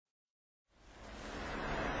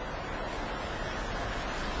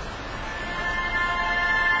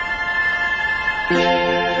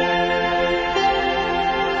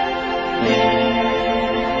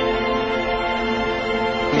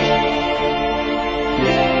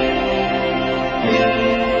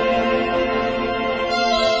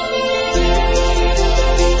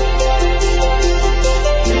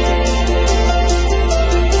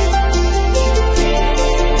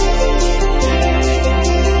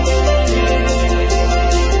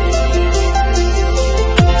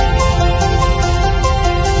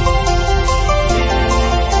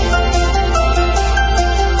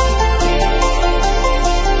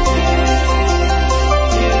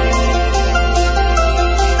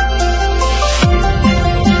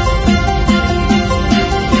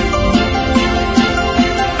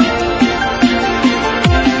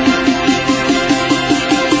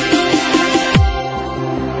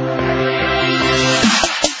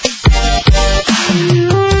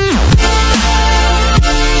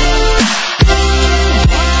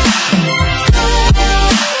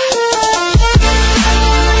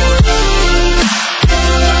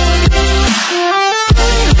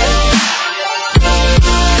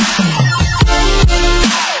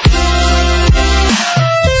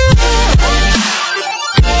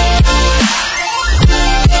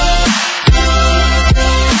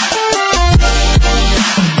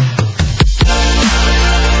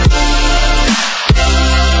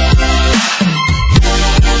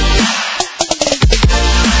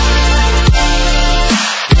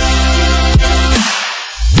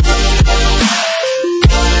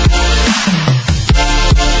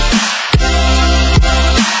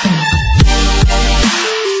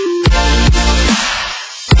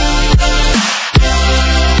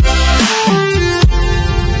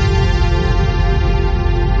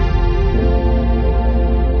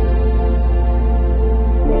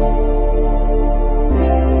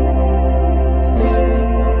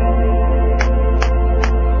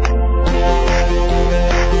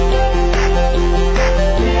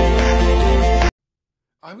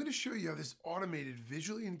this automated,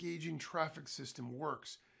 visually engaging traffic system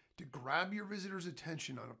works to grab your visitors'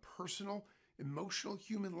 attention on a personal, emotional,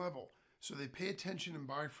 human level so they pay attention and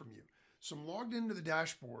buy from you. So I'm logged into the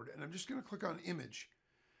dashboard and I'm just going to click on image.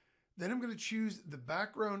 Then I'm going to choose the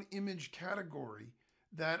background image category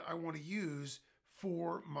that I want to use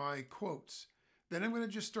for my quotes. Then I'm going to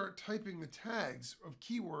just start typing the tags of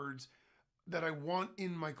keywords that I want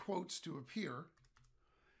in my quotes to appear.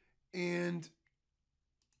 And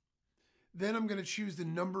then I'm going to choose the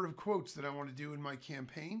number of quotes that I want to do in my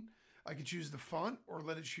campaign. I can choose the font or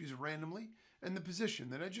let it choose randomly, and the position.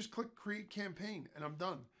 Then I just click create campaign and I'm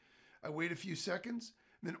done. I wait a few seconds,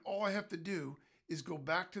 and then all I have to do is go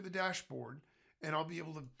back to the dashboard and I'll be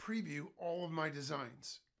able to preview all of my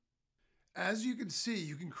designs. As you can see,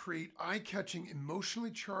 you can create eye-catching,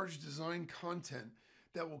 emotionally charged design content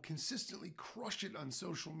that will consistently crush it on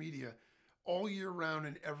social media all year round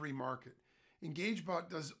in every market. Engagbot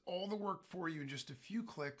does all the work for you in just a few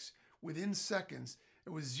clicks within seconds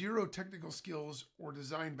and with zero technical skills or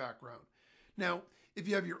design background. Now, if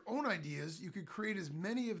you have your own ideas, you can create as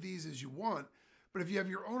many of these as you want, but if you have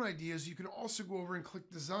your own ideas, you can also go over and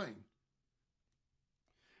click design.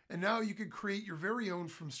 And now you can create your very own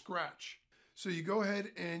from scratch. So you go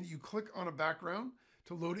ahead and you click on a background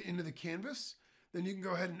to load it into the canvas. Then you can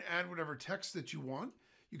go ahead and add whatever text that you want.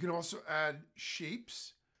 You can also add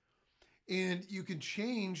shapes, and you can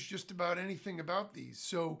change just about anything about these.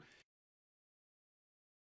 So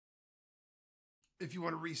if you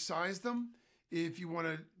want to resize them, if you want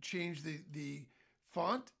to change the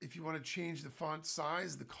font, if you want to change the font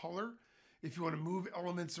size, the color, if you want to move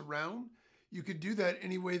elements around, you could do that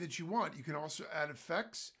any way that you want. You can also add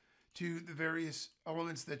effects to the various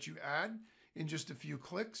elements that you add in just a few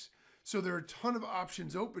clicks. So there are a ton of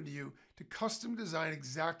options open to you to custom design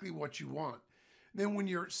exactly what you want. Then when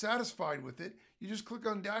you're satisfied with it, you just click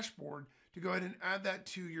on dashboard to go ahead and add that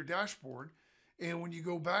to your dashboard. And when you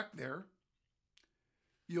go back there,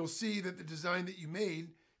 you'll see that the design that you made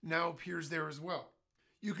now appears there as well.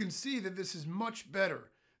 You can see that this is much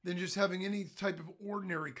better than just having any type of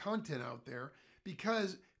ordinary content out there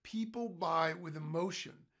because people buy with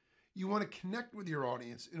emotion. You want to connect with your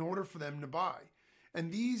audience in order for them to buy.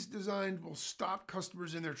 And these designs will stop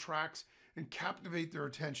customers in their tracks and captivate their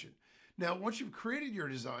attention. Now, once you've created your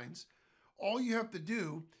designs, all you have to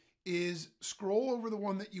do is scroll over the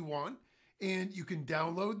one that you want, and you can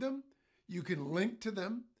download them, you can link to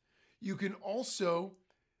them, you can also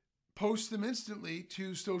post them instantly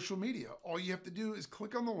to social media. All you have to do is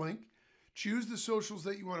click on the link, choose the socials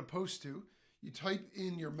that you want to post to, you type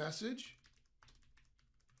in your message,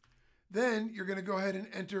 then you're going to go ahead and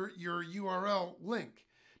enter your URL link.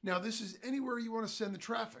 Now, this is anywhere you want to send the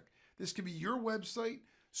traffic. This could be your website,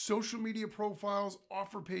 social media profiles,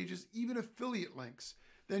 offer pages, even affiliate links.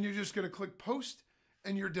 Then you're just going to click post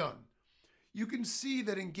and you're done. You can see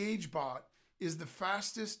that Engagbot is the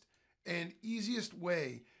fastest and easiest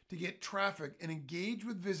way to get traffic and engage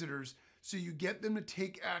with visitors so you get them to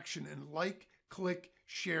take action and like, click,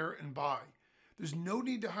 share, and buy. There's no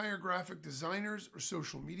need to hire graphic designers or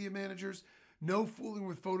social media managers, no fooling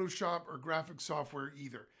with Photoshop or graphic software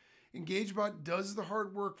either. Engagbot does the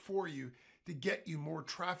hard work for you to get you more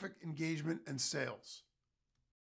traffic, engagement, and sales.